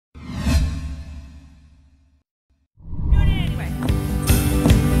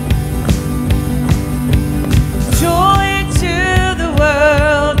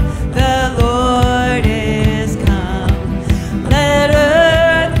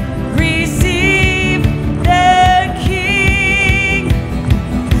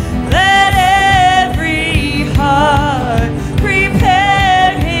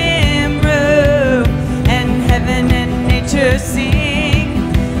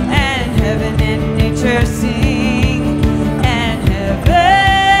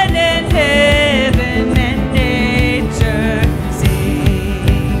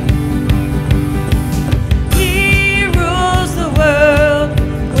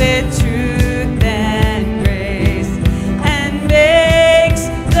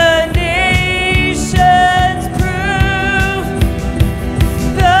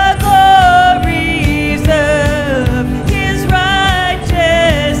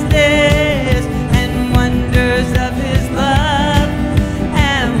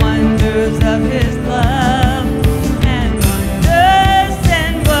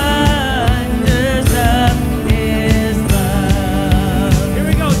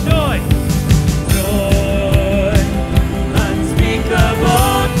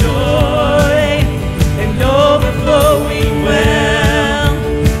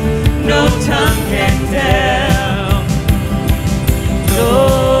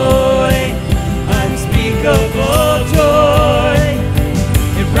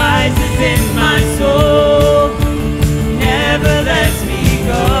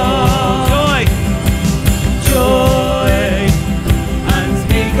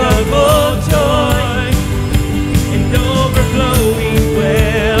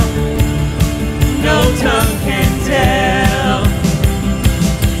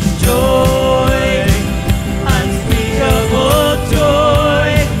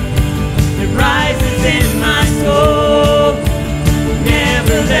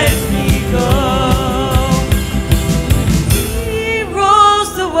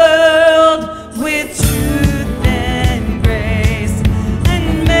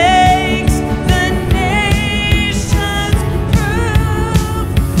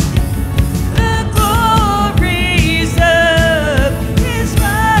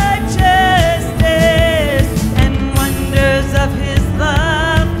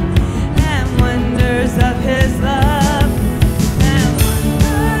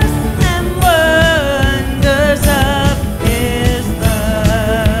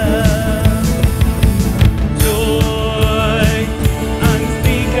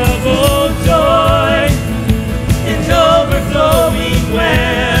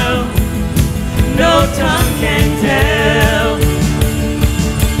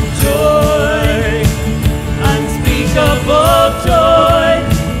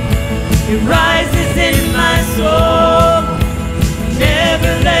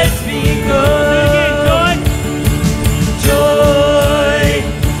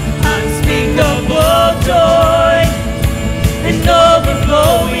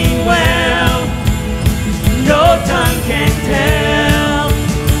overflowing well, no tongue can tell.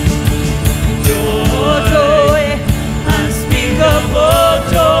 Joy, unspeakable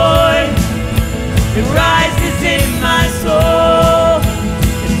joy, it rises in my soul,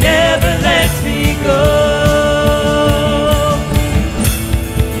 it never lets me go.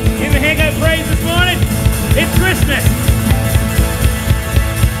 Give a hand of praise this morning. It's Christmas.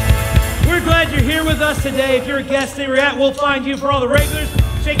 We're glad you're here with us today. If you're a guest anywhere you're at, we'll find you. For all the regulars,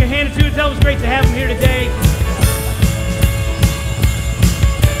 shake a hand or two and tell them it's great to have them here today.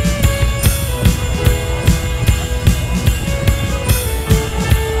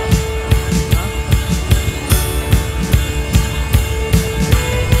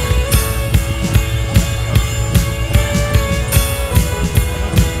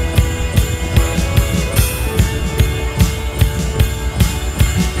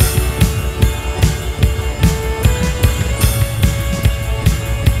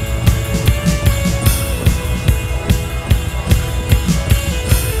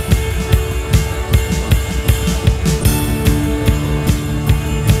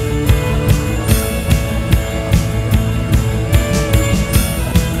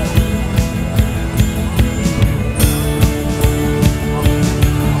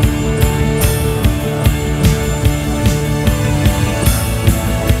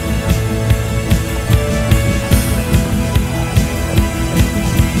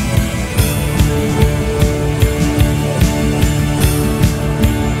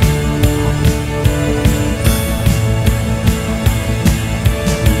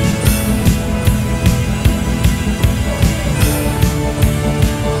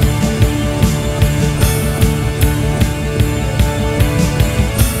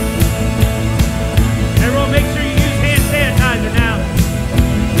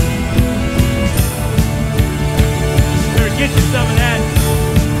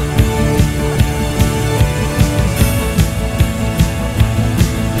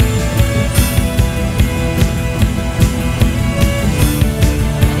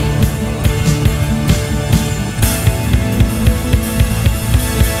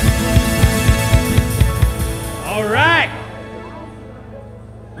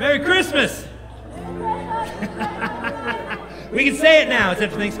 It's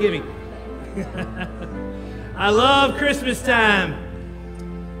after Thanksgiving. I love Christmas time.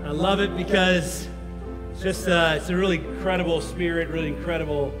 I love it because it's just it's a really incredible spirit, really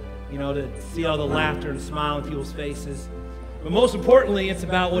incredible, to see all the laughter and smile on people's faces. But most importantly, it's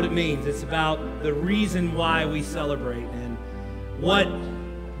about what it means. It's about the reason why we celebrate and what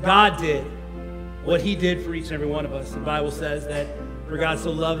God did, what He did for each and every one of us. The Bible says that for God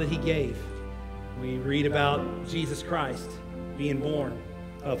so loved that He gave. We read about Jesus Christ being born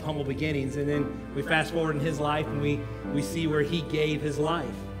of humble beginnings, and then we fast forward in His life and we see where He gave His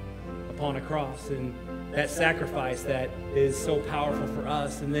life upon a cross, and that sacrifice that is so powerful for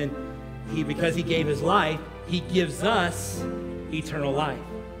us. And then because He gave His life, He gives us eternal life.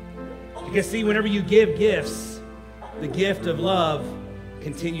 Because see, whenever you give gifts, the gift of love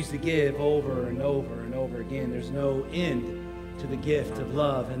continues to give over and over and over again. There's no end to the gift of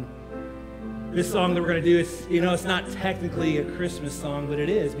love. And this song that we're going to do, it's not technically a Christmas song, but it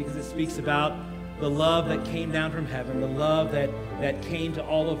is, because it speaks about the love that came down from heaven, the love that came to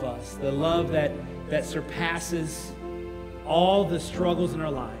all of us, the love that surpasses all the struggles in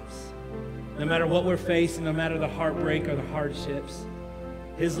our lives. No matter what we're facing, no matter the heartbreak or the hardships,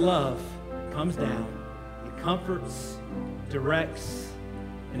 His love comes down, it comforts, directs,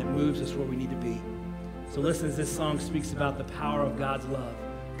 and it moves us where we need to be. So listen as this song speaks about the power of God's love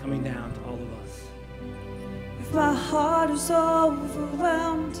coming down to all of us. If my heart is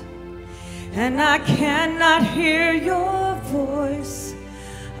overwhelmed and I cannot hear your voice,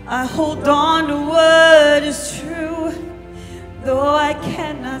 I hold on to what is true, though I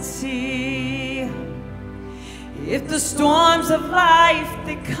cannot see. If the storms of life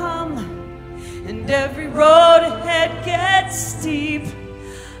they come and every road ahead gets steep,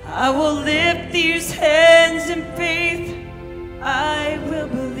 I will lift these hands in faith. I will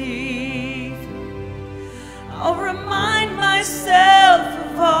believe. I'll remind myself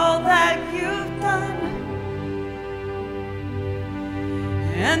of all that you've done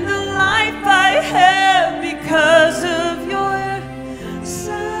and the life I have because of your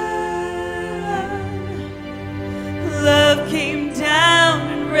Son. Love came down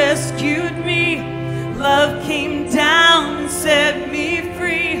and rescued me. Love came down and set me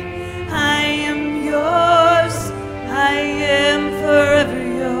free. I am yours. I am forever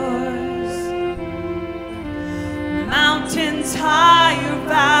yours. Mountains high or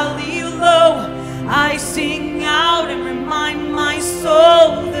valley low, I sing out and remind myself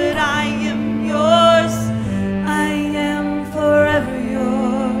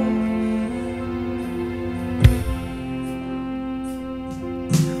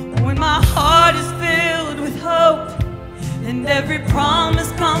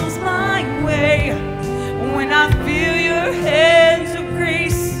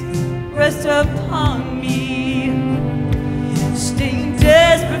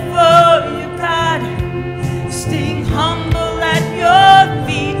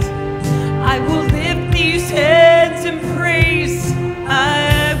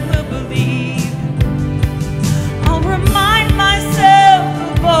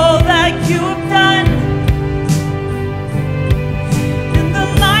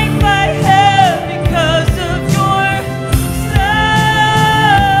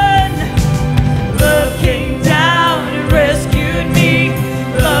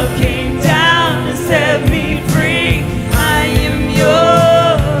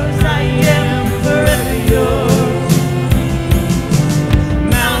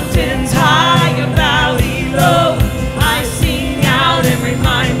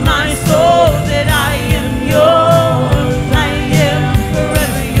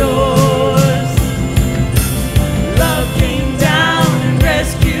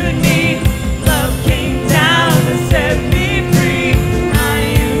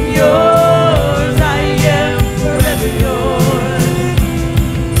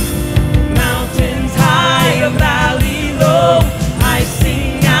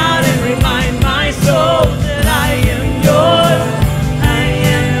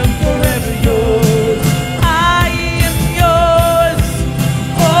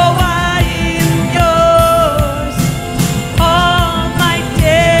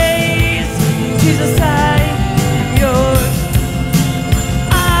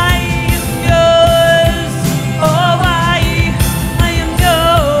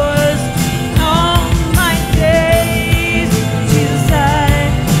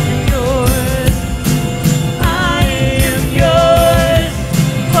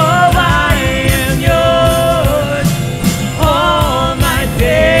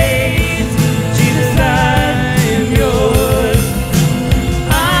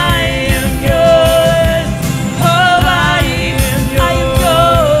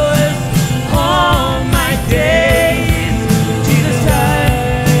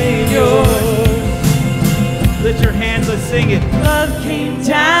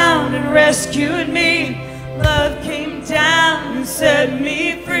rescued me. Love came down and set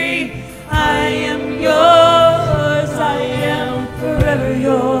me free. I am yours, I am forever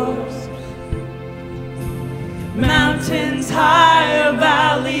yours. Mountains high or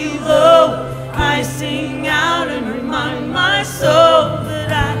valley low, I sing out and remind my soul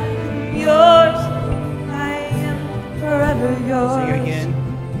that I am yours. I am forever yours. Sing it again.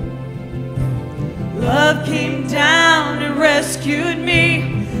 Love came down and rescued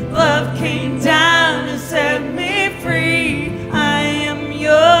me. Love came down and set me free. I am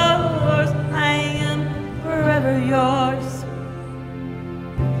yours. I am forever yours.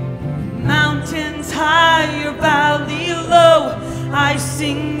 Mountains high or valley low, I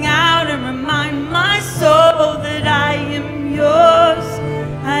sing out and remind my soul that I am yours.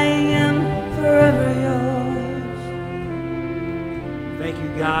 I am forever yours. Thank you,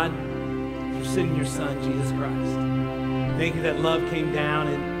 God, for sending your Son, Jesus Christ. Thank you that love came down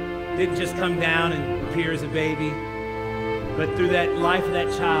and didn't just come down and appear as a baby, but through that life of that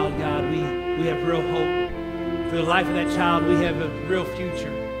child, God, we have real hope. Through the life of that child, we have a real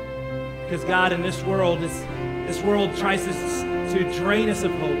future. Because God, in this world tries to drain us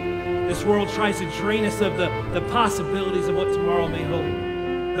of hope. This world tries to drain us of the possibilities of what tomorrow may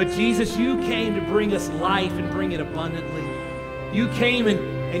hold. But Jesus, you came to bring us life and bring it abundantly. You came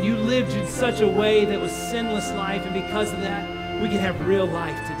and you lived in such a way that was sinless life, and because of that, we can have real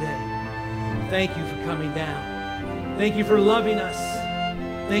life today. Thank you for coming down. Thank you for loving us.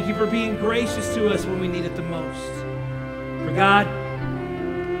 Thank you for being gracious to us when we need it the most. For God,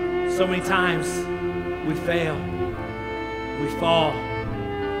 so many times we fail, we fall.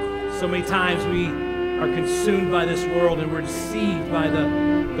 So many times we are consumed by this world and we're deceived by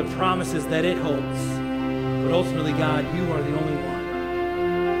the promises that it holds. But ultimately, God, you are the only one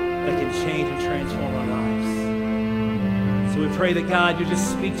that can change and transform our lives. So we pray that, God, you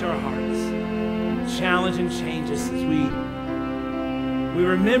just speak to our hearts, challenge and change us as we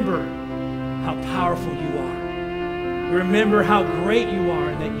remember how powerful you are. Remember how great you are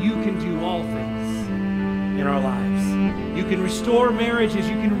and that you can do all things in our lives. You can restore marriages.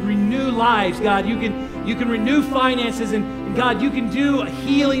 You can renew lives, God. You can renew finances. And God, you can do a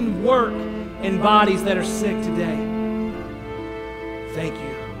healing work in bodies that are sick today. Thank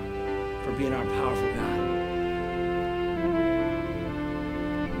you for being our powerful God.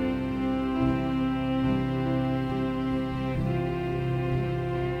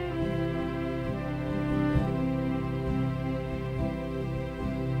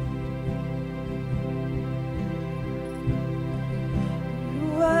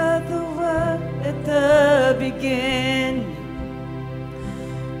 Begin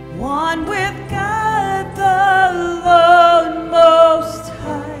one with God the Lord Most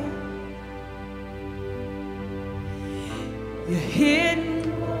High. You're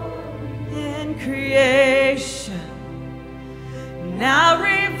hidden in creation, now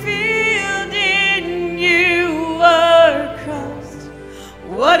revealed in you are Christ.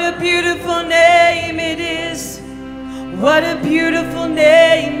 What a beautiful name it is. What a beautiful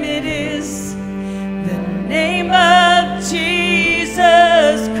name it is. Name of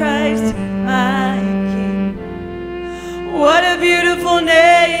Jesus Christ, my King. What a beautiful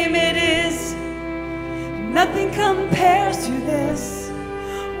name it is. Nothing compares to this.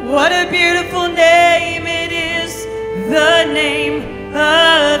 What a beautiful name it is. The name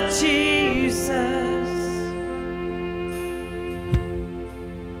of Jesus.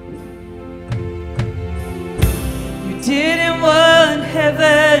 You didn't want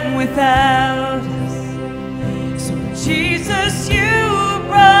heaven without us. Jesus, you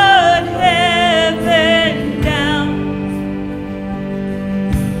brought heaven down.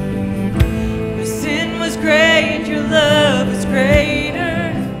 Your sin was great, your love was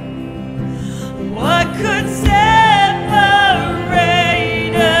greater. What could separate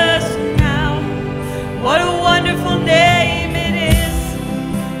us now? What a wonderful name it is.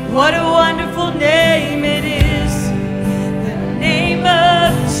 What a wonderful name it is. The name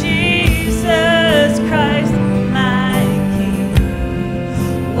of Jesus Christ.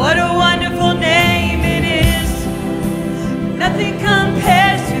 What a wonderful name it is. Nothing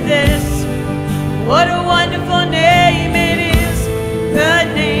compares to this. What a wonderful name it is. The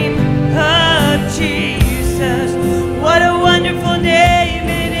name of Jesus. What a wonderful name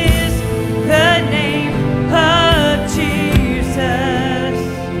it is. The name of Jesus.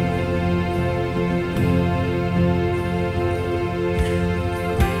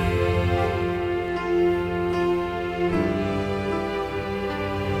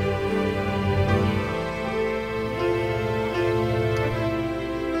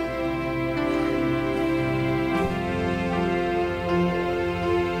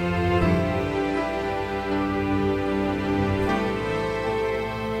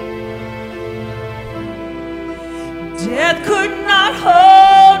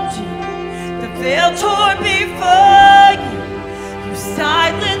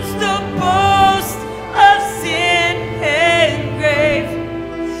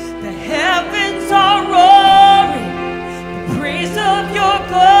 of your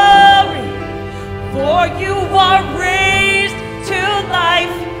glory, for you are raised to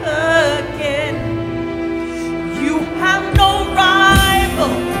life again. You have no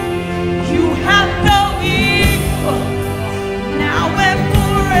rival, you have no equal, now and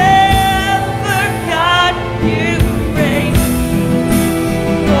forever, God, you reign.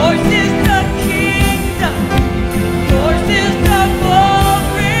 Yours is the kingdom, yours is the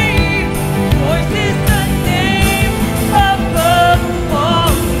glory, yours is the name above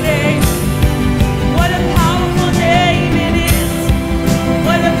all names. What a powerful name it is,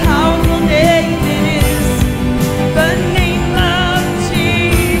 what a powerful name it is, the name of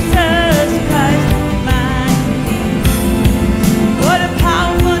Jesus Christ, my King. What a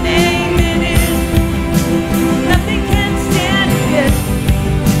powerful name it is, nothing can stand against.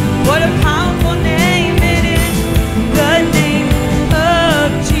 What a powerful name it is, the name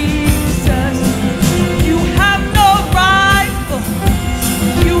of Jesus. You have no rival,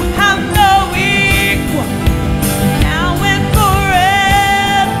 you have no equal, now and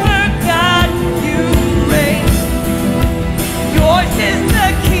forever, God, you reign. Yours is the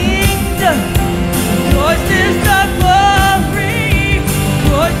kingdom, yours is the glory,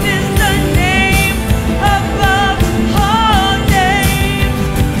 yours is the name above all names.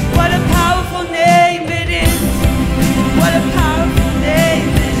 What a powerful name it is, what a powerful name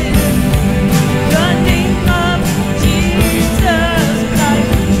it is, the name of Jesus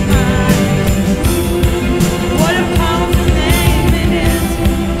Christ, my King. What a powerful name it is,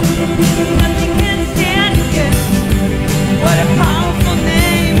 nothing can stand against. What a powerful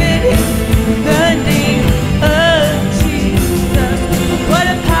name it is, the name of Jesus. What a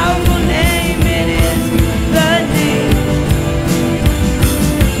powerful name it is, the name.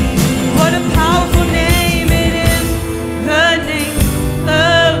 What a powerful name it is, the name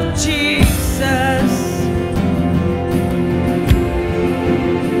of Jesus.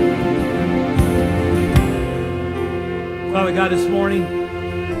 Father God, this morning,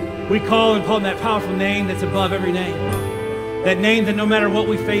 we call upon that powerful name that's above every name. That name that no matter what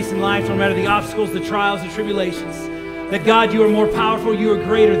we face in life, no matter the obstacles, the trials, the tribulations, that God, you are more powerful, you are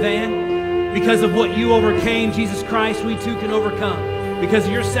greater than. Because of what you overcame, Jesus Christ, we too can overcome. Because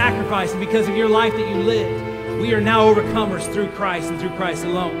of your sacrifice and because of your life that you lived, we are now overcomers through Christ and through Christ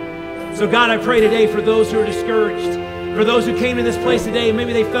alone. So God, I pray today for those who are discouraged, for those who came to this place today, and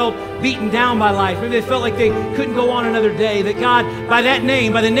maybe they felt beaten down by life, maybe they felt like they couldn't go on another day, that God, by that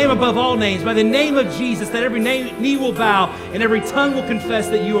name, by the name above all names, by the name of Jesus, that every knee will bow and every tongue will confess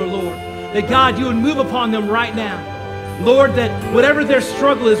that you are Lord. That God, you would move upon them right now. Lord, that whatever their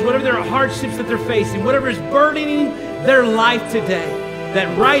struggle is, whatever their hardships that they're facing, whatever is burdening their life today,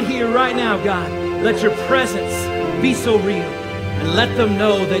 that right here, right now, God, let your presence be so real, and let them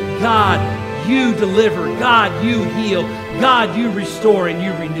know that God, you deliver, God, you heal, God, you restore, and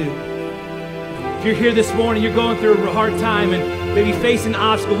you renew. If you're here this morning, you're going through a hard time and maybe facing an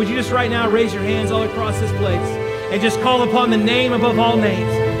obstacle, would you just right now raise your hands all across this place and just call upon the name above all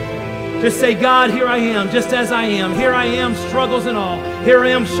names? Just say, God, here I am, just as I am. Here I am, struggles and all. Here I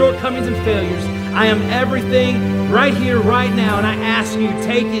am, shortcomings and failures. I am everything right here, right now, and I ask you,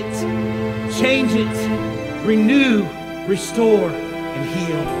 take it, change it, renew, restore, and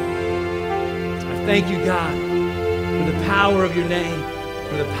heal. Thank you, God, for the power of your name,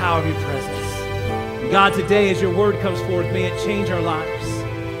 for the power of your presence. And God, today as your word comes forth, may it change our lives.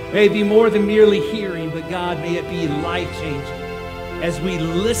 May it be more than merely hearing, but God, may it be life-changing. As we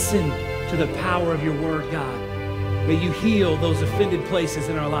listen to the power of your word, God, may you heal those offended places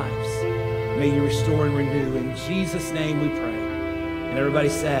in our lives. May you restore and renew. In Jesus' name we pray. And everybody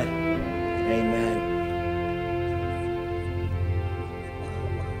said, amen.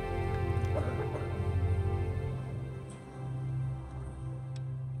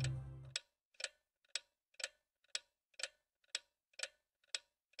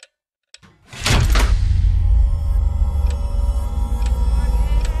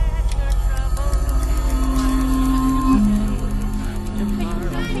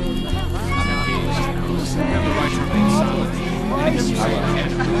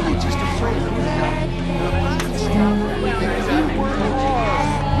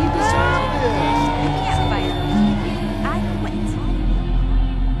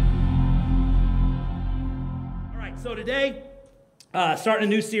 Starting a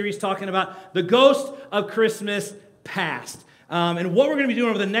new series talking about the ghost of Christmas past. And what we're going to be doing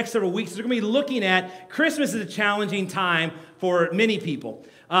over the next several weeks is we're going to be looking at Christmas as a challenging time for many people.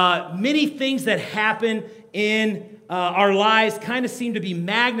 Many things that happen in our lives kind of seem to be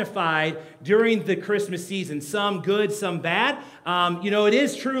magnified during the Christmas season. Some good, some bad. It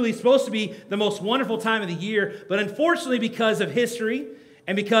is truly supposed to be the most wonderful time of the year, but unfortunately, because of history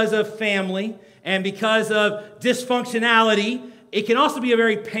and because of family and because of dysfunctionality, it can also be a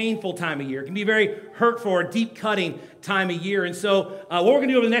very painful time of year. It can be a very hurtful or deep-cutting time of year. And so what we're going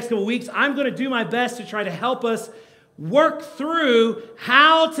to do over the next couple of weeks, I'm going to do my best to try to help us work through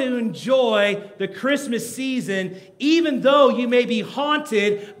how to enjoy the Christmas season, even though you may be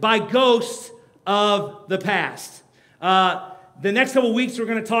haunted by ghosts of the past. The next couple of weeks, we're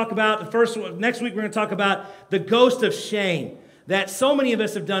going to talk about, next week we're going to talk about the ghost of shame. That so many of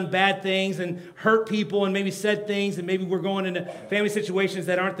us have done bad things and hurt people and maybe said things, and maybe we're going into family situations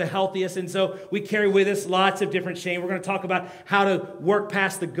that aren't the healthiest, and so we carry with us lots of different shame. We're going to talk about how to work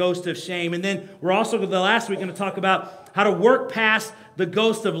past the ghost of shame. And then we're also, the last week, going to talk about how to work past the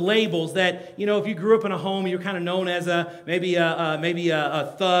ghost of labels that, if you grew up in a home, you're kind of known as maybe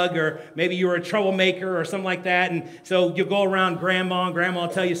a thug, or maybe you were a troublemaker or something like that. And so you'll go around grandma, and grandma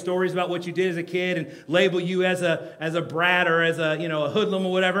will tell you stories about what you did as a kid and label you as a brat or as a hoodlum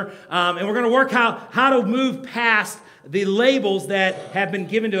or whatever. And we're going to work how to move past the labels that have been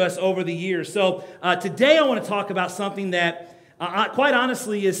given to us over the years. So today I want to talk about something that quite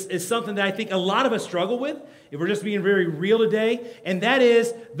honestly is something that I think a lot of us struggle with, if we're just being very real today, and that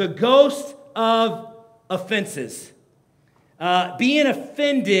is the ghost of offenses. Being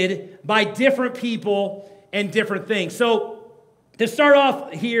offended by different people and different things. So to start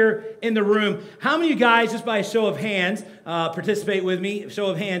off here in the room, how many of you guys, just by a show of hands, participate with me, show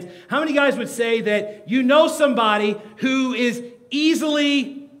of hands, how many guys would say that you know somebody who is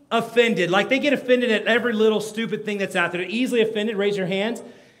easily offended? Like they get offended at every little stupid thing that's out there. They're easily offended. Raise your hands.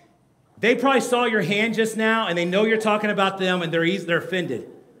 They probably saw your hand just now, and they know you're talking about them, and they're offended.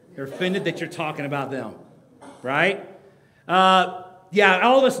 They're offended that you're talking about them, right? Yeah,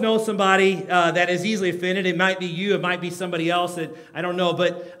 all of us know somebody that is easily offended. It might be you. It might be somebody else. I don't know.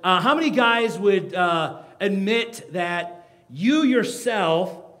 But how many guys would admit that you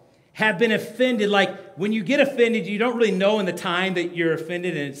yourself have been offended? Like when you get offended, you don't really know in the time that you're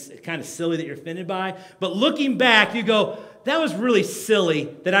offended, and it's kind of silly that you're offended by. But looking back, you go, that was really silly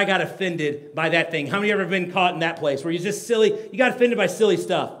that I got offended by that thing. How many ever been caught in that place where you're just silly? You got offended by silly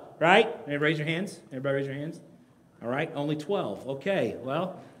stuff, right? Everybody raise your hands. Everybody raise your hands. All right, only 12. Okay,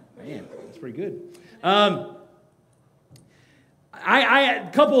 well, man, that's pretty good. A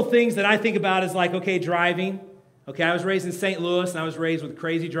couple of things that I think about is like, okay, driving. Okay, I was raised in St. Louis, and I was raised with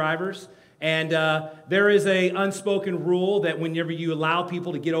crazy drivers. And there is a unspoken rule that whenever you allow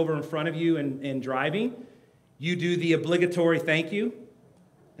people to get over in front of you in driving, you do the obligatory thank you.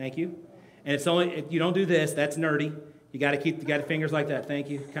 Thank you. And it's only, if you don't do this, that's nerdy. You got to fingers like that. Thank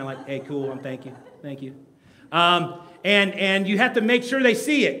you. Kind of like, hey, cool, thank you. Thank you. And you have to make sure they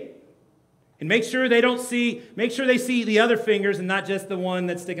see it. And make sure they see the other fingers and not just the one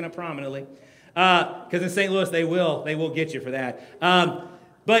that's sticking up prominently. Because in St. Louis, they will get you for that.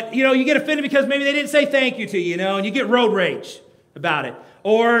 But, you get offended because maybe they didn't say thank you to you, and you get road rage about it.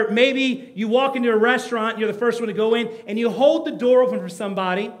 Or maybe you walk into a restaurant, you're the first one to go in, and you hold the door open for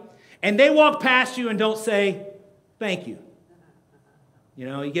somebody, and they walk past you and don't say thank you.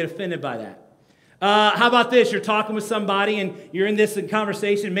 You get offended by that. How about this? You're talking with somebody, and you're in this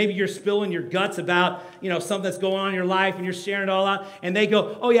conversation. Maybe you're spilling your guts about, something that's going on in your life, and you're sharing it all out. And they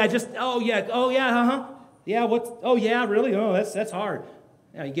go, oh yeah, really? Oh, that's hard.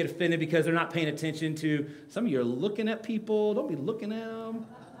 You get offended because they're not paying attention to some of you are looking at people. Don't be looking at them.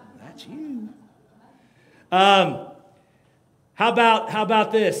 That's you. How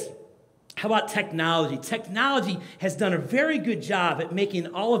about this? How about technology? Technology has done a very good job at making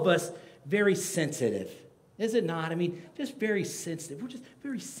all of us very sensitive. Is it not? I mean, just very sensitive. We're just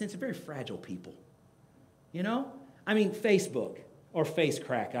very sensitive, very fragile people. Facebook, or face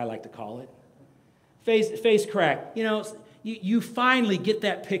crack, I like to call it. Face crack. You finally get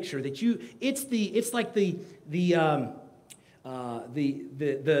that picture that it's like the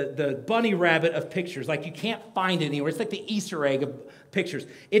bunny rabbit of pictures. Like you can't find it anywhere. It's like the Easter egg of pictures.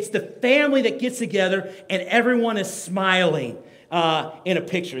 It's the family that gets together and everyone is smiling in a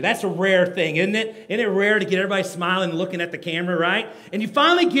picture. That's a rare thing, isn't it? Isn't it rare to get everybody smiling and looking at the camera, right? And you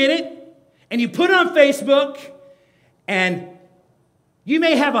finally get it, and you put it on Facebook, and you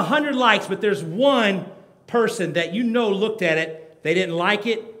may have 100 likes, but there's one person that looked at it, they didn't like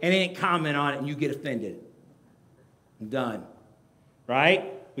it, and they didn't comment on it, and you get offended. Done.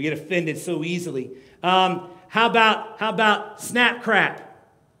 Right? We get offended so easily. How about snap crap?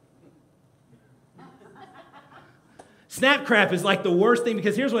 Snap crap is like the worst thing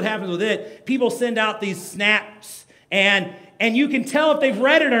because here's what happens with it. People send out these snaps and you can tell if they've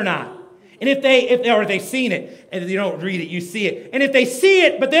read it or not. And if they've seen it, and you don't read it, you see it. And if they see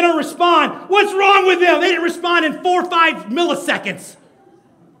it, but they don't respond, what's wrong with them? They didn't respond in 4 or 5 milliseconds.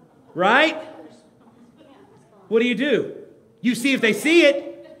 Right? What do? You see if they see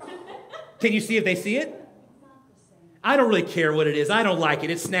it. Can you see if they see it? I don't really care what it is. I don't like it.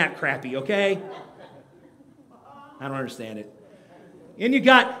 It's snap crappy, okay? I don't understand it. And you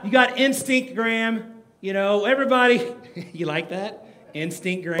got Instagram, everybody. You like that?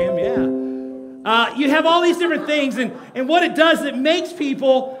 Instagram, yeah. You have all these different things, and what it does, it makes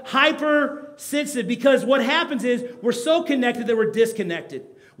people hypersensitive because what happens is we're so connected that we're disconnected.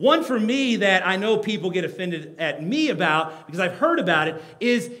 One for me that I know people get offended at me about, because I've heard about it,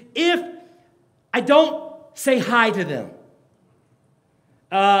 is if I don't say hi to them.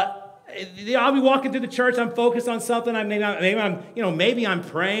 I'll be walking through the church, I'm focused on something, maybe I'm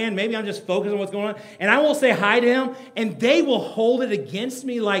praying, maybe I'm just focused on what's going on, and I won't say hi to him, and they will hold it against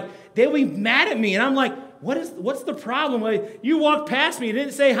me, like they'll be mad at me, and I'm like, what's the problem? Like, you walked past me, you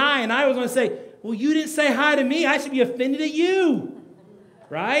didn't say hi, and I was going to say, well, you didn't say hi to me, I should be offended at you.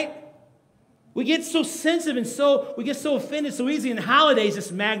 Right? We get so sensitive and we get so offended so easy, and holidays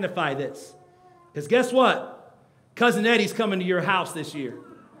just magnify this. Because guess what? Cousin Eddie's coming to your house this year.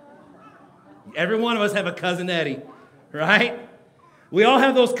 Every one of us have a Cousin Eddie, right? We all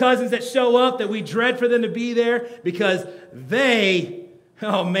have those cousins that show up that we dread for them to be there because they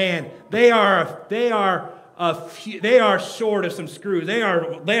are short of some screws. They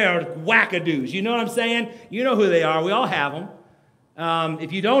are wackadoos. You know what I'm saying? You know who they are. We all have them.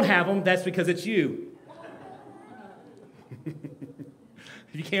 If you don't have them, that's because it's you. If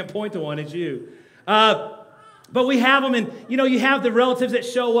you can't point to one, it's you. But we have them, and you have the relatives that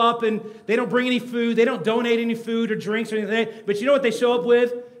show up, and they don't bring any food. They don't donate any food or drinks or anything. But you know what they show up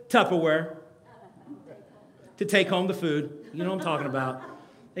with? Tupperware. To take home the food. You know what I'm talking about.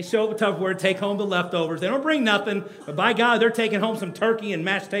 They show up with Tupperware to take home the leftovers. They don't bring nothing, but by God, they're taking home some turkey and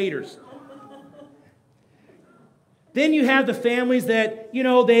mashed taters. Then you have the families that,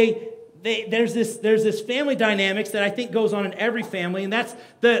 there's this family dynamics that I think goes on in every family, and that's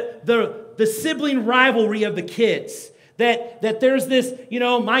the sibling rivalry of the kids. That there's this,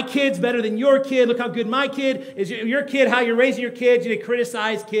 my kid's better than your kid. Look how good my kid is. Your kid, how you're raising your kids. You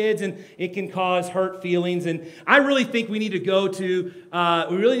criticize kids, and it can cause hurt feelings. And I really think we need to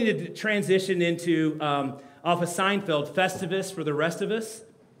transition into, off of Seinfeld, Festivus for the rest of us.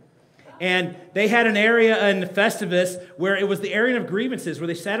 And they had an area in Festivus where it was the airing of grievances, where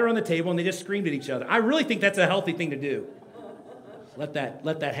they sat around the table and they just screamed at each other. I really think that's a healthy thing to do. Let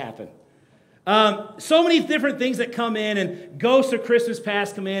that happen. So many different things that come in, and ghosts of Christmas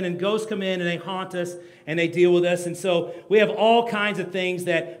past come in, and ghosts come in and they haunt us and they deal with us. And so we have all kinds of things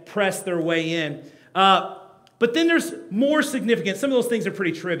that press their way in. But then there's more significance. Some of those things are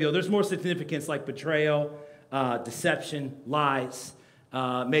pretty trivial. There's more significance like betrayal, deception, lies.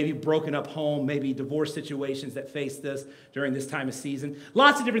 Maybe broken up home, maybe divorce situations that face this during this time of season.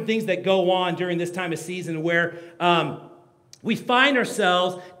 Lots of different things that go on during this time of season where we find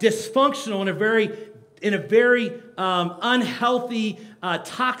ourselves dysfunctional in a very unhealthy,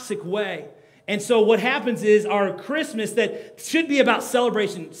 toxic way. And so what happens is our Christmas that should be about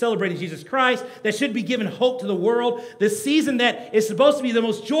celebrating Jesus Christ, that should be giving hope to the world, the season that is supposed to be the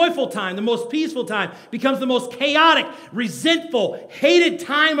most joyful time, the most peaceful time, becomes the most chaotic, resentful, hated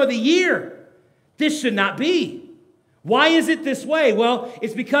time of the year. This should not be. Why is it this way? Well,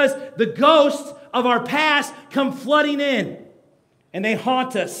 it's because the ghosts of our past come flooding in, and they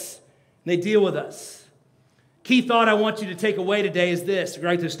haunt us, and they deal with us. Key thought I want you to take away today is this.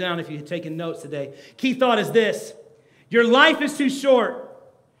 Write this down if you're taking notes today. Key thought is this. Your life is too short.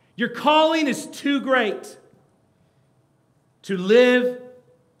 Your calling is too great to live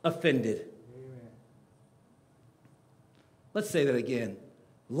offended. Amen. Let's say that again.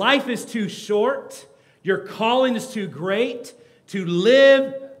 Life is too short. Your calling is too great to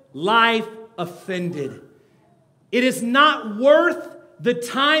live life offended. It is not worth the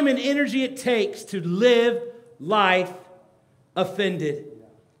time and energy it takes to live life offended.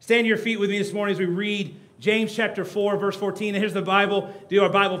 Stand to your feet with me this morning as we read James chapter 4, verse 14. And here's the Bible. Do our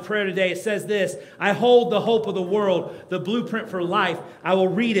Bible prayer today. It says this: I hold the hope of the world, the blueprint for life. I will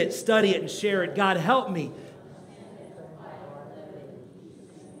read it, study it, and share it. God, help me.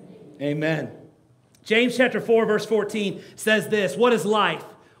 Amen. James chapter 4, verse 14 says this: what is life?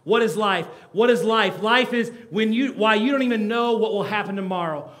 What is life? What is life? Life is why you don't even know what will happen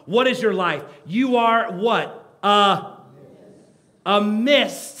tomorrow. What is your life? You are what? A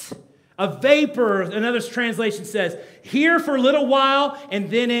mist A vapor, another translation says, here for a little while and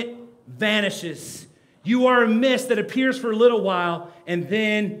then it vanishes. You are a mist that appears for a little while and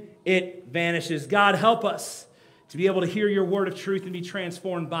then it vanishes. God, help us to be able to hear your word of truth and be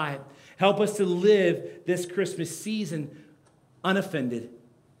transformed by it. Help us to live this Christmas season unoffended.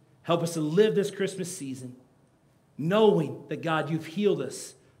 Help us to live this Christmas season knowing that, God, you've healed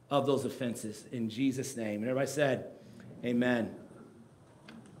us of those offenses. In Jesus' name. And everybody said, amen.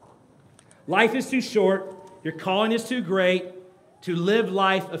 Life is too short. Your calling is too great to live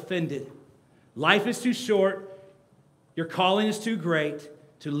life offended. Life is too short. Your calling is too great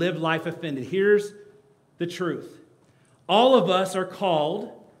to live life offended. Here's the truth. All of us are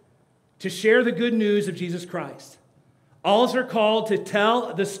called to share the good news of Jesus Christ. All of us are called to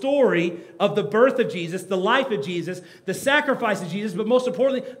tell the story of the birth of Jesus, the life of Jesus, the sacrifice of Jesus, but most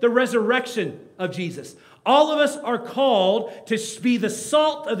importantly, the resurrection of Jesus. All of us are called to be the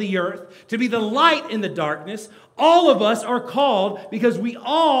salt of the earth, to be the light in the darkness. All of us are called because we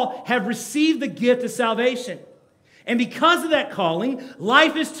all have received the gift of salvation. And because of that calling,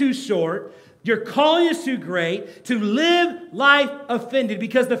 life is too short. Your calling is too great to live life offended,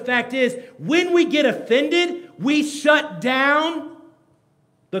 because the fact is, when we get offended, we shut down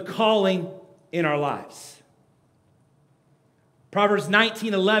the calling in our lives. Proverbs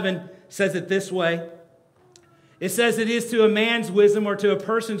 19:11 says it this way. It says it is to a man's wisdom, or to a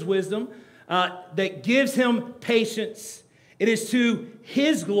person's wisdom, that gives him patience. It is to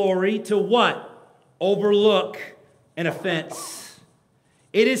his glory to what? Overlook an offense.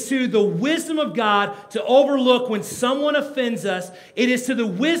 It is to the wisdom of God to overlook when someone offends us. It is to the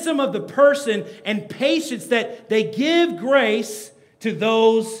wisdom of the person and patience that they give grace to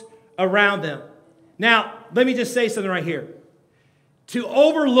those around them. Now, let me just say something right here. To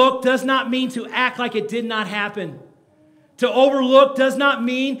overlook does not mean to act like it did not happen. To overlook does not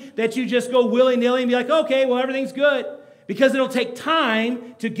mean that you just go willy-nilly and be like, okay, well, everything's good. Because it'll take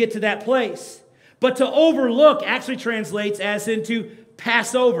time to get to that place. But to overlook actually translates as into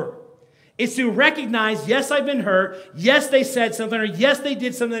pass over. It's to recognize, yes, I've been hurt. Yes, they said something, or yes, they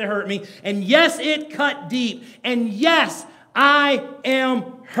did something that hurt me. And yes, it cut deep. And yes, I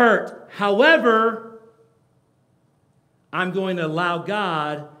am hurt. However, I'm going to allow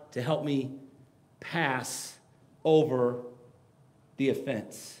God to help me pass over the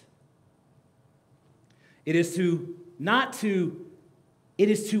offense. It is to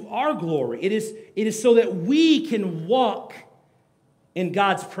our glory. It is so that we can walk in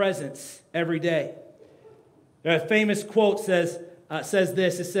God's presence every day. A famous quote says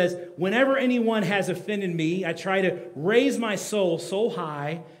this. It says, whenever anyone has offended me, I try to raise my soul so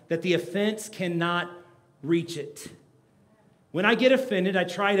high that the offense cannot reach it. When I get offended, I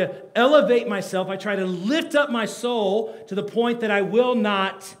try to elevate myself. I try to lift up my soul to the point that I will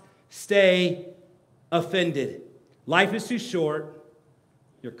not stay offended. Life is too short.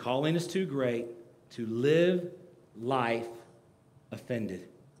 Your calling is too great to live life offended.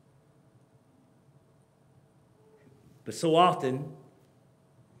 But so often,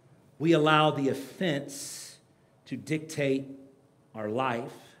 we allow the offense to dictate our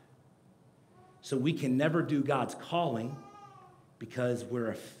life, so we can never do God's calling because we're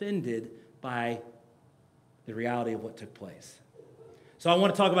offended by the reality of what took place. So I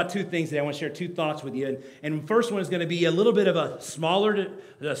want to talk about two things today. I want to share two thoughts with you. And the first one is going to be a little bit of the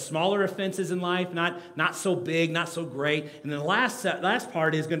smaller offenses in life, not so big, not so great. And then the last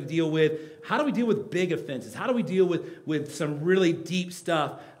part is going to deal with how do we deal with big offenses? How do we deal with some really deep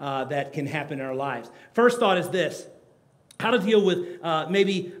stuff that can happen in our lives? First thought is this: how to deal with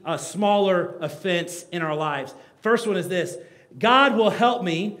maybe a smaller offense in our lives. First one is this: God will help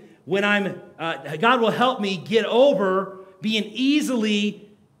me God will help me get over being easily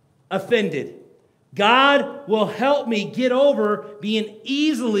offended. God will help me get over being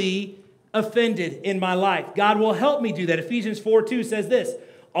easily offended in my life. God will help me do that. Ephesians 4:2 says this: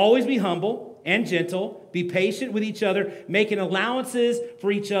 always be humble and gentle, be patient with each other, making allowances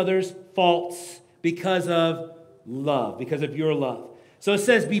for each other's faults because of love, because of your love. So it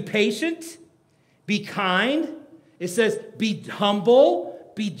says be patient, be kind. It says be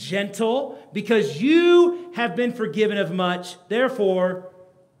humble, be gentle, because you have been forgiven of much, therefore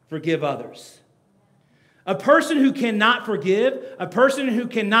forgive others. A person who cannot forgive, a person who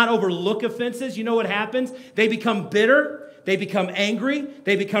cannot overlook offenses, you know what happens? They become bitter, they become angry,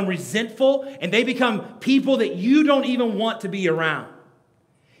 they become resentful, and they become people that you don't even want to be around.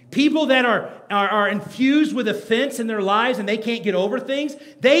 People that are infused with offense in their lives and they can't get over things,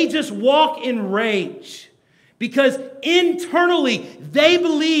 they just walk in rage. Because internally, they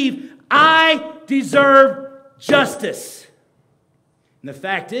believe, I deserve justice. And the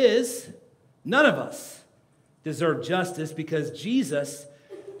fact is, none of us deserve justice because Jesus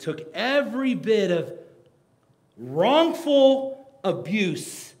took every bit of wrongful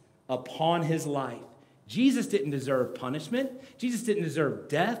abuse upon his life. Jesus didn't deserve punishment. Jesus didn't deserve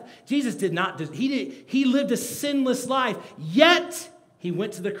death. Jesus did not. He lived a sinless life. Yet he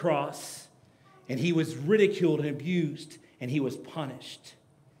went to the cross and he was ridiculed and abused and he was punished.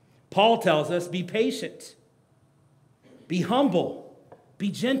 Paul tells us, be patient, be humble, be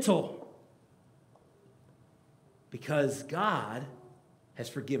gentle, because God has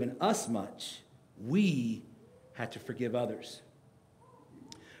forgiven us much. We had to forgive others.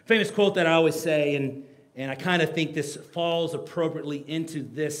 Famous quote that I always say, and I kind of think this falls appropriately into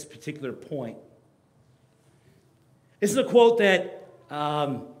this particular point. This is a quote that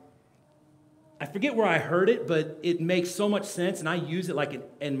I forget where I heard it, but it makes so much sense, and I use it like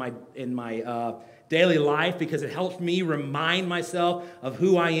in my daily life because it helps me remind myself of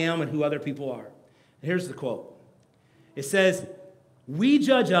who I am and who other people are. And here's the quote. It says, "We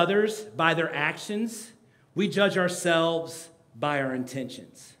judge others by their actions. We judge ourselves by our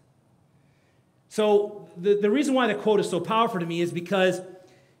intentions." So the reason why the quote is so powerful to me is because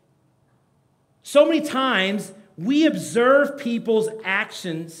so many times we observe people's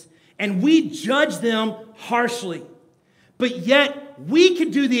actions and we judge them harshly. But yet we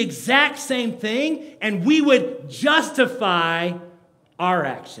could do the exact same thing and we would justify our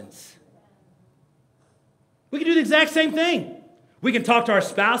actions. We can do the exact same thing. We can talk to our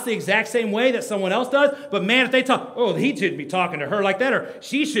spouse the exact same way that someone else does, but man, if they talk, oh, he shouldn't be talking to her like that, or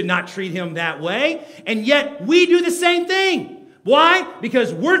she should not treat him that way, and yet we do the same thing. Why?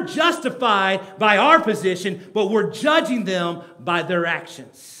 Because we're justified by our position, but we're judging them by their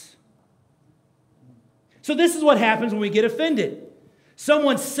actions. So this is what happens when we get offended.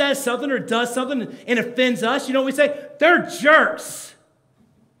 Someone says something or does something and offends us, you know what we say? They're jerks.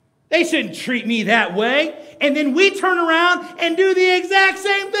 They shouldn't treat me that way. And then we turn around and do the exact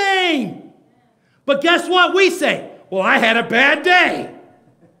same thing. But guess what we say? Well, I had a bad day.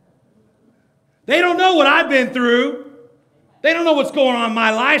 They don't know what I've been through. They don't know what's going on in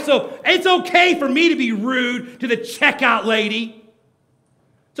my life. So it's okay for me to be rude to the checkout lady.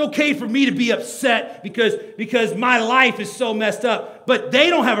 It's okay for me to be upset because my life is so messed up. But they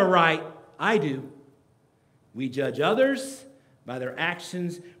don't have a right. I do. We judge others by their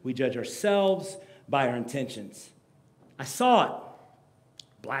actions. We judge ourselves by our intentions. I saw it.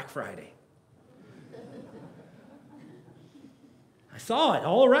 Black Friday. I saw it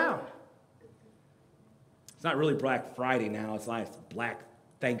all around. It's not really Black Friday now. It's like Black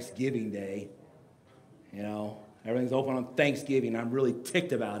Thanksgiving Day. You know, everything's open on Thanksgiving. I'm really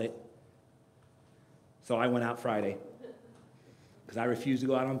ticked about it. So I went out Friday because I refused to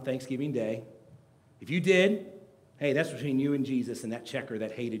go out on Thanksgiving Day. If you did, hey, that's between you and Jesus and that checker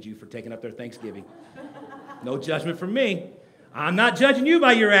that hated you for taking up their Thanksgiving. No judgment from me. I'm not judging you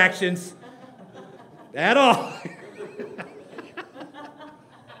by your actions at all.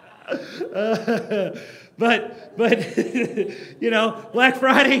 But you know, Black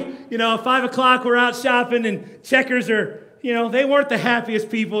Friday, you know, 5 o'clock, we're out shopping, and checkers are, you know, they weren't the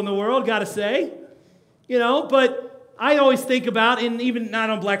happiest people in the world, got to say. You know, but I always think about, and even not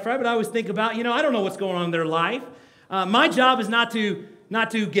on Black Friday, but I always think about, you know, I don't know what's going on in their life. My job is not to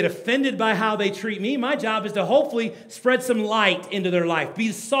get offended by how they treat me. My job is to hopefully spread some light into their life,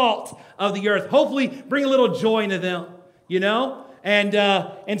 be salt of the earth, hopefully bring a little joy into them, you know?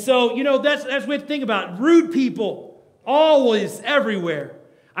 And so, you know, that's what we have to think about. Rude people, always, everywhere.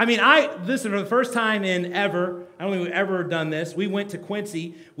 I mean, listen, for the first time in ever, I don't think we've ever done this, we went to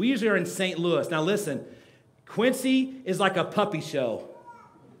Quincy. We usually are in St. Louis. Now listen, Quincy is like a puppy show.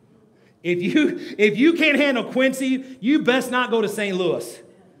 If you can't handle Quincy, you best not go to St. Louis,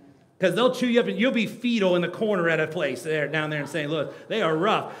 because they'll chew you up and you'll be fetal in the corner at a place down there in St. Louis. They are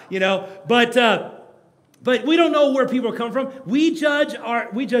rough, you know. But we don't know where people are coming from. We judge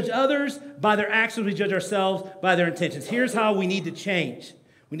others by their actions. We judge ourselves by their intentions. Here's how we need to change.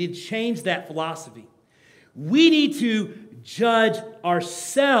 We need to change that philosophy. We need to judge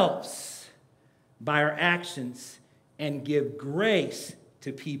ourselves by our actions and give grace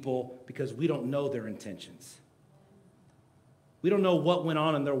to people because we don't know their intentions. We don't know what went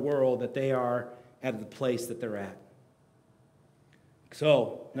on in their world that they are at the place that they're at.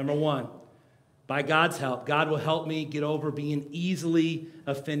 So, number one, by God's help, God will help me get over being easily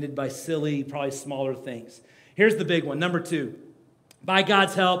offended by silly, probably smaller things. Here's the big one. Number two, by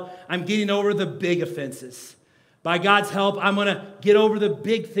God's help, I'm getting over the big offenses. By God's help, I'm going to get over the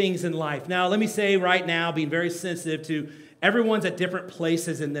big things in life. Now, let me say right now, being very sensitive to everyone's at different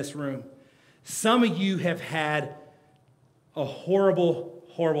places in this room. Some of you have had a horrible,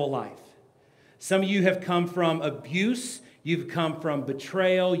 horrible life. Some of you have come from abuse. You've come from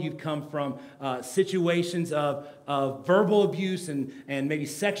betrayal. You've come from situations of verbal abuse and maybe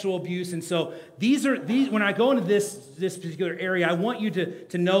sexual abuse. And so these when I go into this particular area, I want you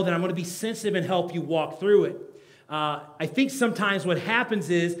to know that I'm going to be sensitive and help you walk through it. I think sometimes what happens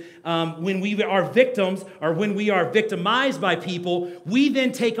is when we are victims or when we are victimized by people, we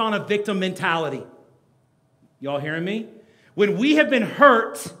then take on a victim mentality. Y'all hearing me? When we have been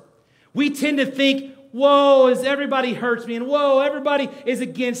hurt, we tend to think, whoa, as everybody hurts me, and whoa, everybody is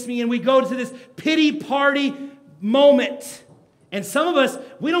against me, and we go to this pity party moment. And some of us,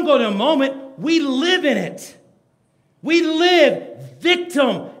 we don't go to a moment, we live in it. We live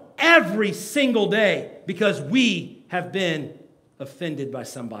victim every single day because we have been offended by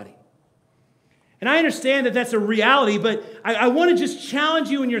somebody. And I understand that that's a reality, but I want to just challenge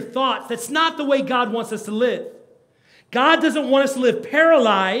you in your thoughts. That's not the way God wants us to live. God doesn't want us to live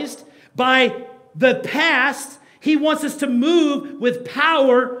paralyzed by the past. He wants us to move with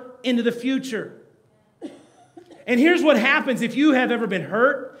power into the future. And here's what happens if you have ever been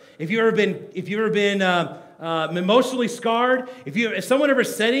hurt, if you've ever been emotionally scarred, if someone ever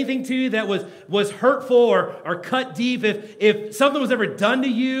said anything to you that was hurtful or cut deep, if something was ever done to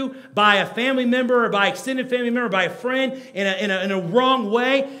you by a family member or by extended family member, by a friend in a wrong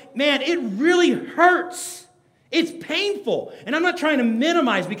way, man, it really hurts. It's painful. And I'm not trying to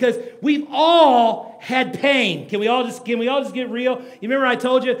minimize because we've all had pain. Can we all just get real? You remember I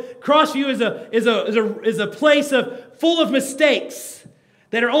told you Crossview is a place full of mistakes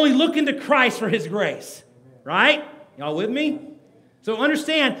that are only looking to Christ for his grace. Right? Y'all with me? So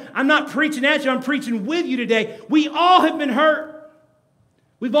understand, I'm not preaching at you, I'm preaching with you today. We all have been hurt.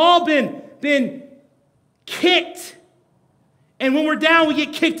 We've all been kicked. And when we're down, we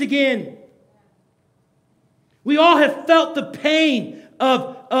get kicked again. We all have felt the pain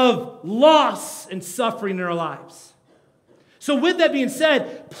of loss and suffering in our lives. So with that being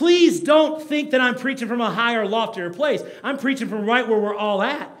said, please don't think that I'm preaching from a higher, loftier place. I'm preaching from right where we're all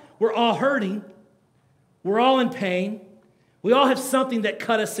at. We're all hurting. We're all in pain. We all have something that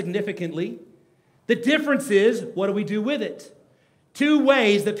cut us significantly. The difference is, what do we do with it? Two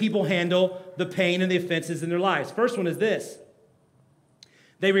ways that people handle the pain and the offenses in their lives. First one is this.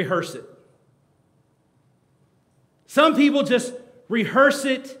 They rehearse it. Some people just rehearse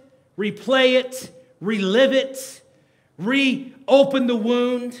it, replay it, relive it, reopen the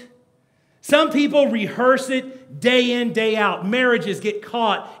wound. Some people rehearse it day in, day out. Marriages get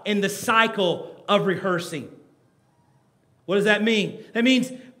caught in the cycle of rehearsing. What does that mean? That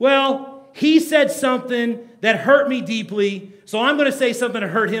means, well, he said something that hurt me deeply, so I'm going to say something that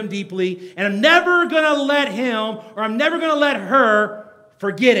hurt him deeply, and I'm never going to let him or I'm never going to let her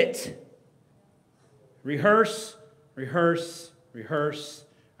forget it. Rehearse. Rehearse, rehearse,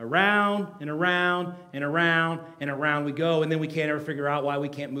 around and around and around and around we go, and then we can't ever figure out why we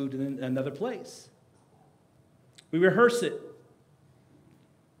can't move to another place. We rehearse it.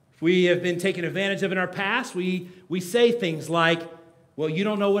 If we have been taken advantage of in our past, we say things like, well, you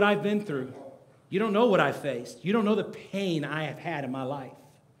don't know what I've been through. You don't know what I've faced. You don't know the pain I have had in my life.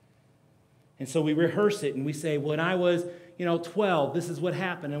 And so we rehearse it, and we say, when I was 12, this is what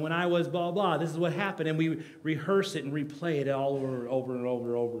happened. And when I was blah, blah, this is what happened. And we rehearse it and replay it all over and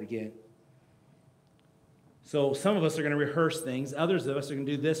over again. So some of us are going to rehearse things. Others of us are going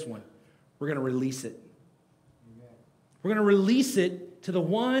to do this one. We're going to release it. We're going to release it to the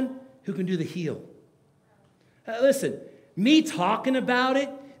one who can do the heal. Listen, me talking about it,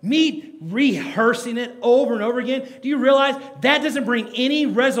 me rehearsing it over and over again, do you realize that doesn't bring any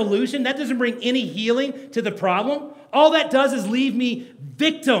resolution? That doesn't bring any healing to the problem? All that does is leave me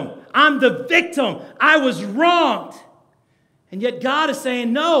victim. I'm the victim. I was wronged. And yet God is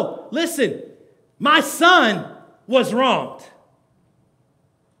saying, no, listen, my son was wronged.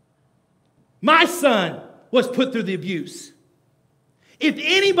 My son was put through the abuse. If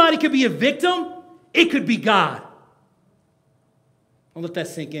anybody could be a victim, it could be God. I'll let that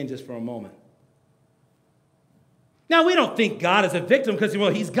sink in just for a moment. Now, we don't think God is a victim because,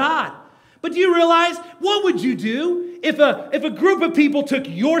 well, he's God. But do you realize, what would you do if a group of people took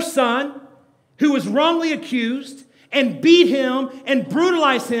your son, who was wrongly accused, and beat him and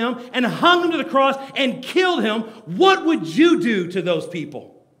brutalized him and hung him to the cross and killed him? What would you do to those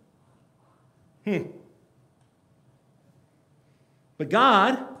people? But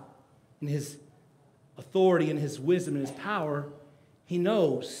God, in his authority and his wisdom and his power, he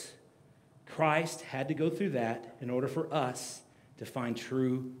knows Christ had to go through that in order for us to find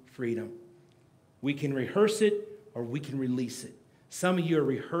true freedom. We can rehearse it or we can release it. Some of you are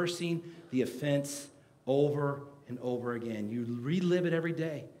rehearsing the offense over and over again. You relive it every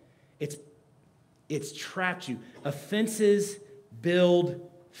day. It's trapped you. Offenses build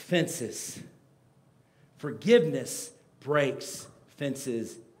fences. Forgiveness breaks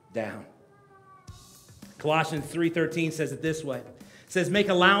fences down. Colossians 3:13 says it this way. It says, make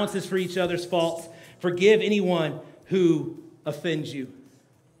allowances for each other's faults. Forgive anyone who offends you.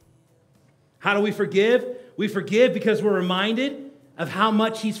 How do we forgive? We forgive because we're reminded of how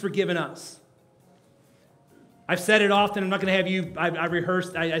much he's forgiven us. I've said it often. I'm not going to have you, I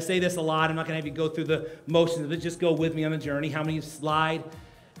rehearsed, I say this a lot. I'm not going to have you go through the motions of it. Just go with me on the journey. How many of you lied?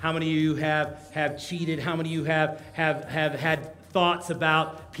 How many of you have cheated? How many of you have had thoughts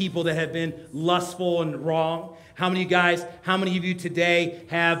about people that have been lustful and wrong? How many of you today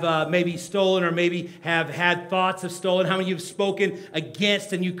have maybe stolen or maybe have had thoughts of stolen? How many of you have spoken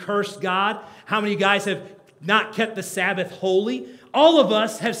against and you cursed God? How many of you guys have not kept the Sabbath holy? All of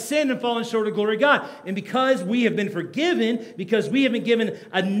us have sinned and fallen short of the glory of God. And because we have been forgiven, because we have been given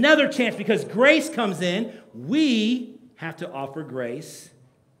another chance, because grace comes in, we have to offer grace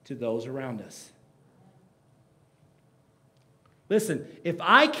to those around us. Listen, if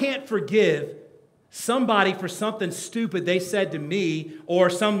I can't forgive somebody for something stupid they said to me or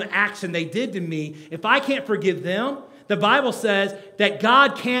some action they did to me, if I can't forgive them, the Bible says that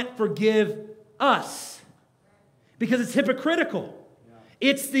God can't forgive us because it's hypocritical.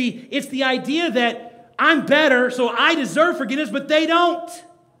 It's the idea that I'm better, so I deserve forgiveness, but they don't.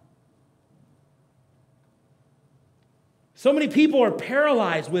 So many people are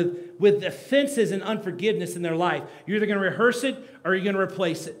paralyzed with offenses and unforgiveness in their life. You're either going to rehearse it or you're going to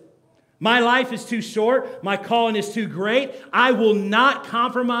replace it. My life is too short. My calling is too great. I will not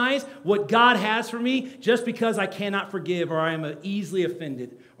compromise what God has for me just because I cannot forgive or I am easily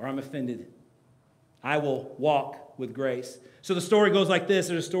offended or I'm offended. I will walk with grace. So the story goes like this.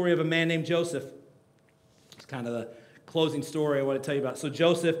 There's a story of a man named Joseph. It's kind of the closing story I want to tell you about. So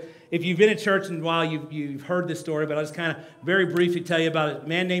Joseph, if you've been in church in a while, you've heard this story, but I'll just kind of very briefly tell you about a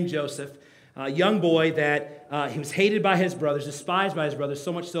man named Joseph, a young boy that he was hated by his brothers, despised by his brothers,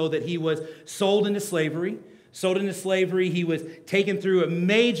 so much so that he was sold into slavery. He was taken through a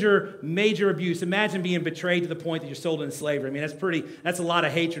major, major abuse. Imagine being betrayed to the point that you're sold into slavery. I mean, that's a lot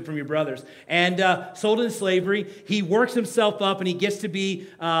of hatred from your brothers. And sold into slavery, he works himself up and he gets to be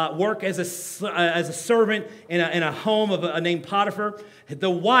work as a servant in a home of named Potiphar. The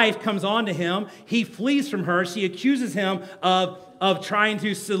wife comes on to him. He flees from her. She accuses him of trying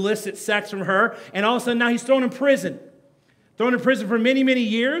to solicit sex from her. And all of a sudden now he's thrown in prison. Thrown in prison for many, many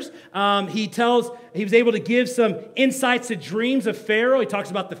years. He was able to give some insights to dreams of Pharaoh. He talks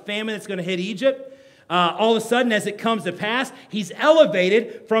about the famine that's going to hit Egypt. All of a sudden, as it comes to pass, he's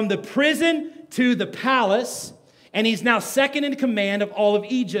elevated from the prison to the palace, and he's now second in command of all of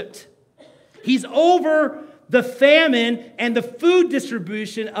Egypt. He's over the famine and the food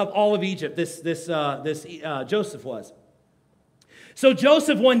distribution of all of Egypt. This Joseph was. So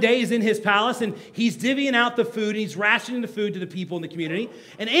Joseph one day is in his palace and he's divvying out the food and he's rationing the food to the people in the community.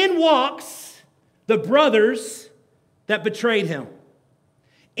 And in walks the brothers that betrayed him.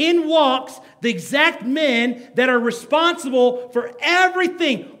 In walks the exact men that are responsible for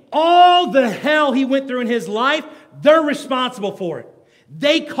everything. All the hell he went through in his life, they're responsible for it.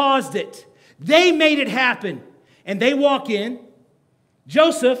 They caused it. They made it happen. And they walk in.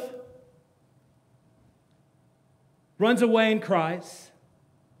 Joseph runs away and cries,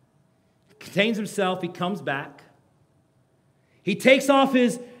 contains himself, he comes back. He takes off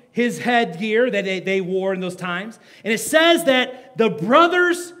his headgear that they wore in those times, and it says that the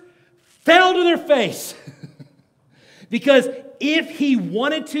brothers fell to their face because if he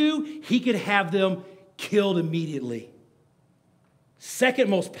wanted to, he could have them killed immediately. Second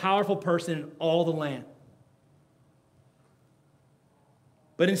most powerful person in all the land.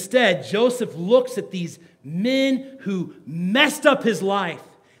 But instead, Joseph looks at these men who messed up his life.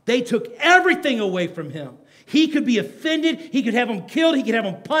 They took everything away from him. He could be offended. He could have them killed. He could have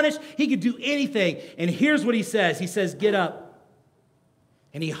them punished. He could do anything. And here's what he says. He says, get up.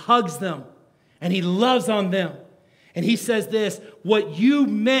 And he hugs them. And he loves on them. And he says this, what you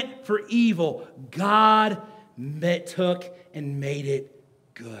meant for evil, God took and made it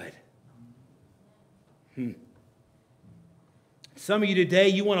good. Some of you today,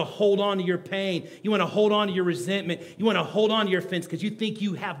 you want to hold on to your pain. You want to hold on to your resentment. You want to hold on to your offense because you think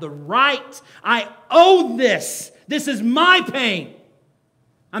you have the right. I own this. This is my pain.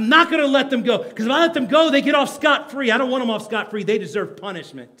 I'm not going to let them go. Because if I let them go, they get off scot-free. I don't want them off scot-free. They deserve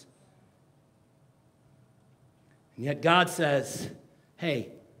punishment. And yet God says, hey,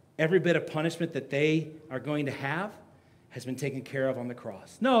 every bit of punishment that they are going to have has been taken care of on the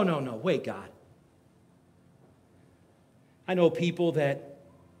cross. No. Wait, God. I know people that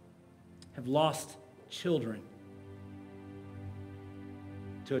have lost children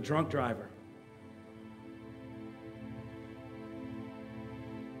to a drunk driver.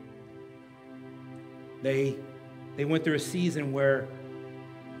 They went through a season where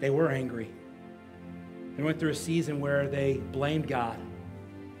they were angry. They went through a season where they blamed God.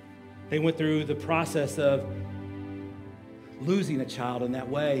 They went through the process of losing a child in that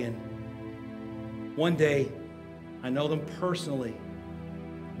way. And one day, I know them personally,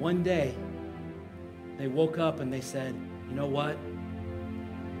 one day, they woke up and they said, you know what?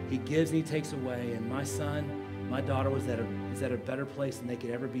 He gives and he takes away. And my son, my daughter is at a better place than they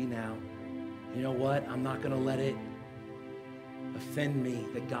could ever be now. You know what? I'm not going to let it offend me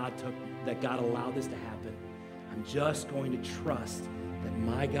that God allowed this to happen. I'm just going to trust that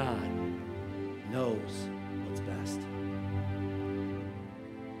my God knows what's best.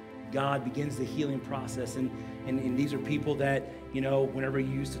 God begins the healing process, and these are people that, you know, whenever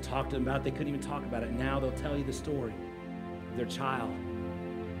you used to talk to them about it, they couldn't even talk about it. Now they'll tell you the story of their child.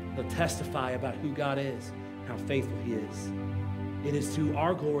 They'll testify about who God is, how faithful he is. It is to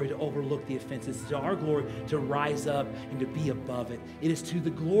our glory to overlook the offenses. It's to our glory to rise up and to be above it. It is to the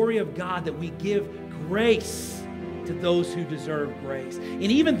glory of God that we give grace to those who deserve grace. And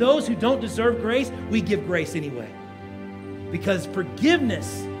even those who don't deserve grace, we give grace anyway. Because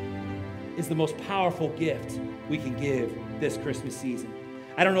forgiveness is the most powerful gift we can give this Christmas season.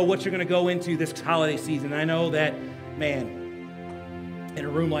 I don't know what you're going to go into this holiday season. I know that, man, in a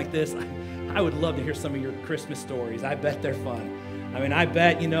room like this, I would love to hear some of your Christmas stories. I bet they're fun. I mean, I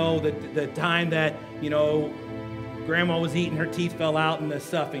bet, you know, the time that, you know, Grandma was eating, her teeth fell out in the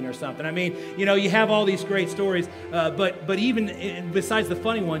stuffing or something. I mean, you know, you have all these great stories, but even besides the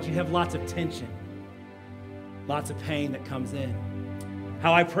funny ones, you have lots of tension, lots of pain that comes in.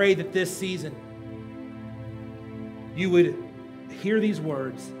 How I pray that this season you would hear these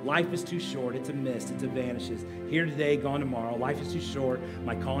words: life is too short, it's a mist, it's a vanishes. Here today, gone tomorrow. Life is too short,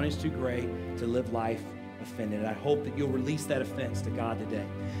 my calling is too great to live life offended. I hope that you'll release that offense to God today.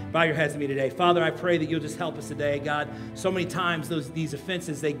 Bow your heads to me today. Father, I pray that you'll just help us today. God, so many times these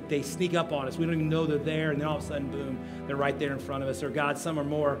offenses, they sneak up on us. We don't even know they're there, and then all of a sudden, boom, they're right there in front of us. Or God, some are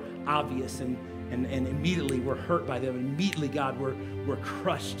more obvious, and immediately we're hurt by them. Immediately, God, we're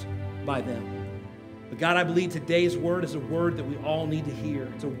crushed by them. But God, I believe today's word is a word that we all need to hear.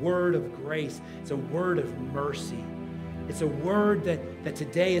 It's a word of grace. It's a word of mercy. It's a word that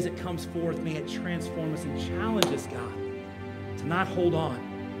today, as it comes forth, may it transform us and challenge us, God, to not hold on,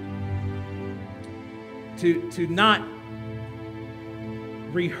 to not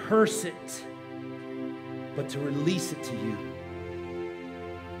rehearse it, but to release it to you.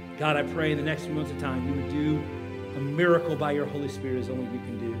 God, I pray in the next few months of time, you would do a miracle by your Holy Spirit as only you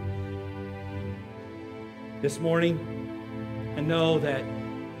can do. This morning, I know that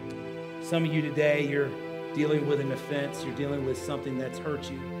some of you today, you're dealing with an offense. You're dealing with something that's hurt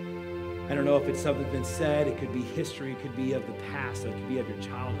you. I don't know if it's something that's been said. It could be history. It could be of the past. It could be of your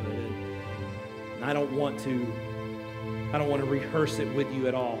childhood. And I don't want to rehearse it with you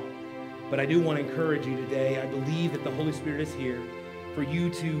at all. But I do want to encourage you today. I believe that the Holy Spirit is here for you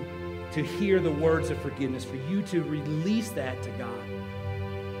to hear the words of forgiveness, for you to release that to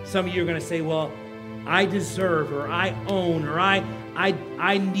God. Some of you are going to say, well, I deserve, or I own, or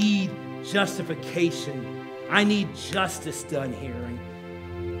I need justification. I need justice done here.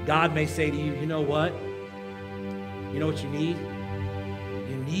 And God may say to you, you know what? You know what you need?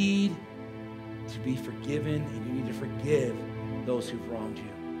 You need to be forgiven, and you need to forgive those who've wronged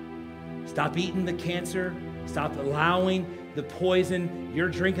you. Stop eating the cancer. Stop allowing the poison. You're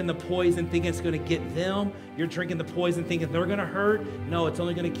drinking the poison thinking it's going to get them. You're drinking the poison thinking they're going to hurt. No, it's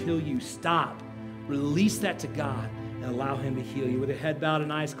only going to kill you. Stop. Release that to God and allow him to heal you. With your head bowed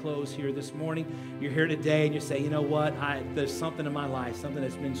and eyes closed here this morning, you're here today and you say, you know what, there's something in my life, something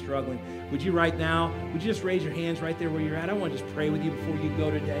that's been struggling. Would you right now, would you just raise your hands right there where you're at? I want to just pray with you before you go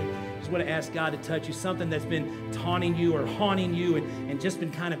today. Just want to ask God to touch you, something that's been taunting you or haunting you and just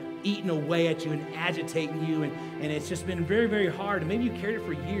been kind of eating away at you and agitating you, and it's just been very, very hard. And maybe you carried it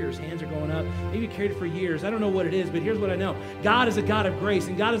for years. Hands are going up. Maybe you carried it for years. I don't know what it is, but here's what I know. God is a God of grace,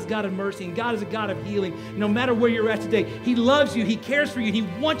 and God is a God of mercy, and God is a God of healing. No matter where you're at today, he loves you. He cares for you. He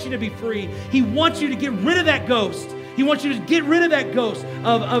wants you to be free. He wants you to get rid of that ghost. He wants you to get rid of that ghost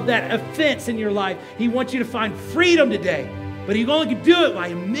of that offense in your life. He wants you to find freedom today. But he only can do it by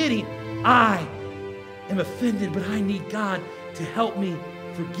admitting, I am offended, but I need God to help me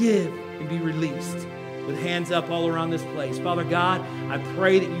forgive and be released. with hands up all around this place. Father God, I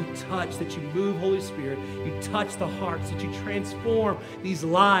pray that you touch, that you move, Holy Spirit. You touch the hearts, that you transform these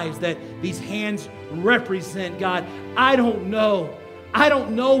lives that these hands represent. God, I don't know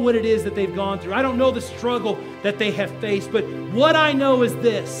what it is that they've gone through. I don't know the struggle that they have faced. But what I know is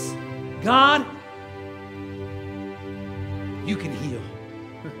this. God, you can heal.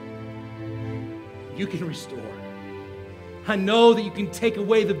 You can restore. I know that you can take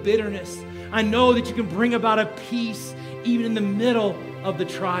away the bitterness. I know that you can bring about a peace even in the middle of the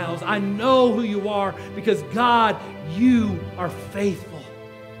trials. I know who you are because, God, you are faithful.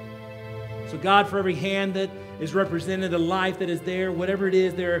 So, God, for every hand that is represented, the life that is there, whatever it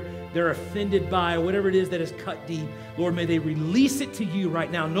is they're offended by, whatever it is that is cut deep, Lord, may they release it to you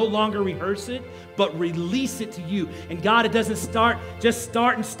right now. No longer rehearse it, but release it to you. And God, it doesn't just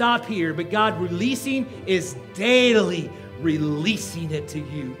start and stop here, but God, releasing is daily releasing it to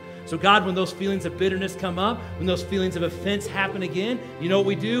you. So God, when those feelings of bitterness come up, when those feelings of offense happen again, you know what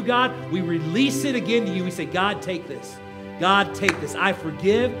we do, God? We release it again to you. We say, God, take this. God, take this. I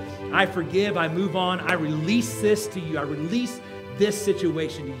forgive, I move on. I release this to you. I release this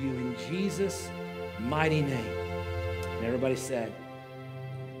situation to you in Jesus' mighty name. And everybody said,